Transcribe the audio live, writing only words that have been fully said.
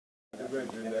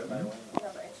brethren them.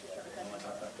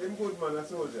 Him good man, a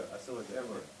soldier. A soldier. Yeah,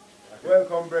 man.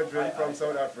 Welcome, brethren from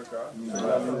South Africa.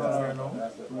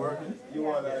 You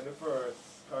are like the first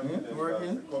continent to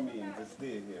come in to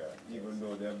stay here, even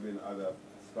though there have been others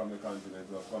from the continent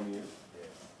who have come in.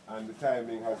 And the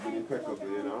timing has been impeccable,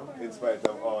 you know, in spite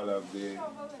of all of the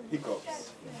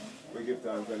hiccups. We give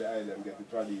thanks for the island get the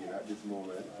trolley in at this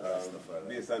moment.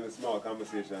 Based on the small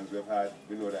conversations we've had,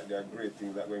 we know that there are great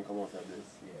things that will come out of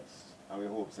this. Yes. And we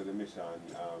hope so the mission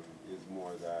is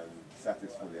more than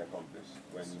satisfactorily accomplished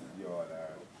when you all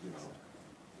are, you know,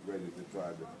 ready to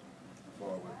drive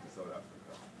forward to South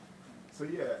Africa. So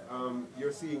yeah,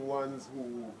 you're seeing ones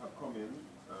who have come in.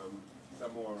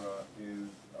 Samora is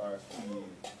our key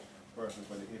person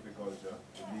for the apiculture,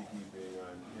 the beekeeping,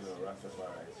 and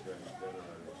RasTafari strength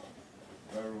generally.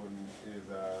 Varun is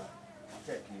a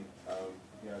techie.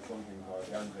 He has something called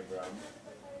the Angegram,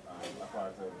 a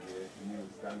part of the new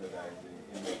standardizing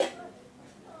industry,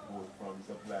 both from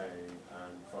supplying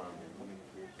and farming.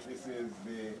 This is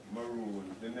the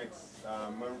Maroon, the next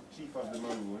chief of the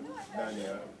Maroon,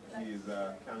 Daniel. He is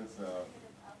a cancer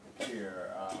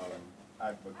care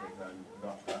advocate and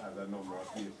doctor, has a number of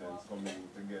patients coming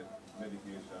to get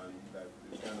medication that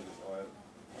is cannabis oil.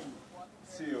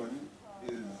 Sion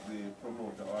is the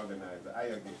promoter organizer,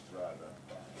 Ayagish rather,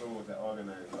 promoter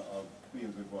organizer of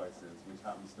Queens with Voices, which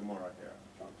happens tomorrow here.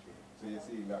 So you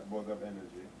see that buzz of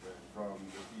energy from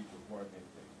the people working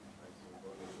things.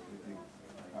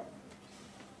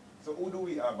 So who do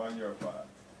we have on your part?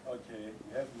 Okay,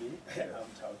 you have me. I'm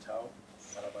Chow Chow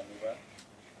Sarabanuba.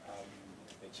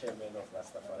 The chairman of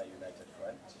RasTafari United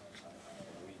Front,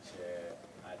 which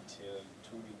until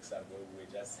 2 weeks ago we were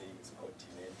just saying it's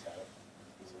continental,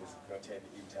 so it's not an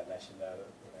international.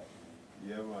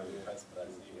 As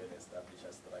Brazil and establish a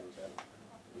structure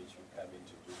which we come in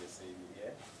to do the same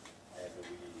here, and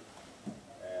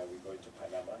we go to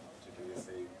Panama to do the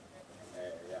same.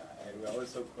 And we are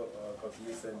also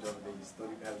cognizant of the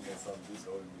historicalness of this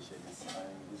whole mission.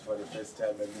 It's for the first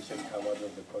time a mission come out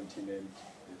of the continent.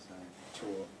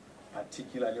 To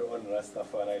particularly on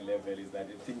Rastafari level is that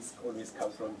the things always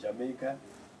come from Jamaica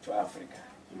to Africa.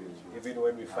 Even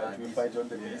when we fight on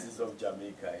the basis of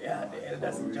Jamaica. Yeah, the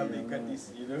elders in Jamaica,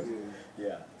 this,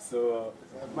 Yeah, so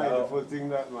it's a mindful thing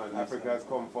that, man, Africa has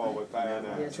come forward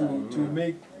to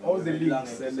make all the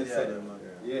links and the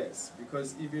yes,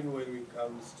 because even when it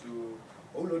comes to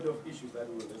a lot of issues that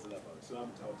we will listen about. So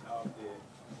I'm Tao, the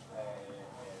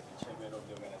chairman of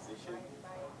the organization.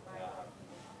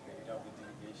 Of the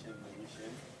delegation, the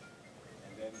mission,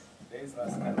 and then there is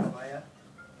RasTafari.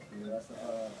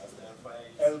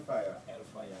 Hellfire.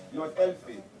 Not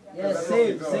Elfie. Yes,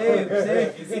 same.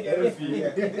 Is it Elfie?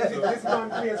 This man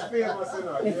plays famous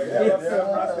enough.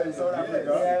 Rasta in South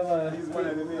Africa. He's one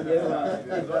of the main.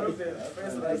 He's one of the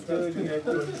first Rastas to get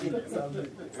some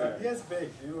years back,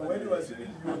 when he was really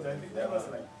youth, I think that was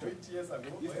like 20 years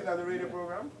ago. You still have the radio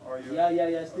program? Or you?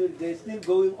 Yeah. They're still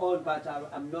going on, but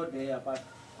I'm not there. But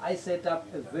I set up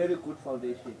a very good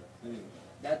foundation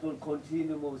that will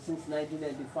continue since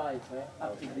 1995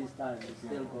 up to this time. It's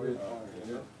still going on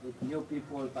with new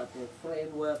people, but the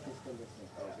framework is still the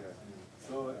same. Okay.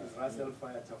 So is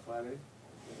RasTafari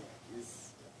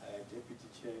is deputy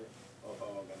chair of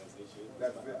our organization.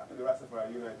 That's the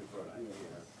RasTafari United Front.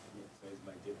 Yes. So he's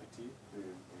my deputy.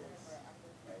 Yes.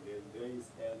 And then there is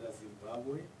Elder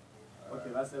Zimbabwe. Okay,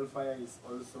 RasTafari is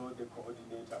also the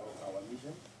coordinator of our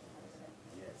mission.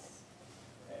 Yes.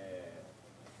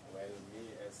 Well,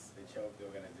 me as the chair of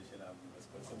the organization, I'm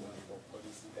responsible for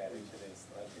policy, direction, and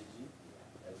strategy.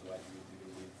 That's what we deal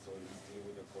with. So he's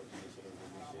dealing with the coordination of the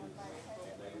mission.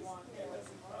 And that is Elder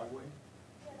Zimbabwe.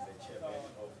 He's the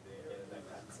chairman of the Elder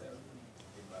Council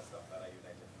in RasTafari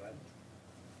United Front.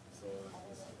 So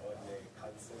he's on the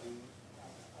counseling,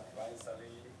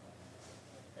 advisory,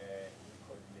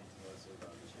 coordinating also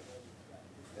the mission.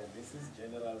 Then this is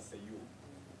General Seyu.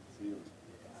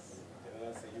 Yes.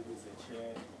 General Seyu is the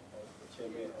chairman of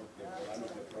one of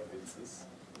the provinces.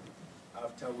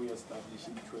 After we established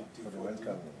in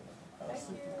 2014.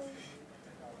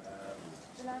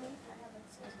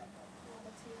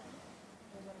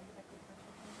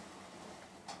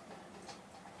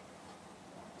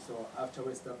 So after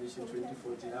we established in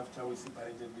 2014, after we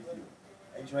separated with you,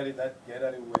 actually that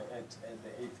gathering we were at the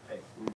 8th peg.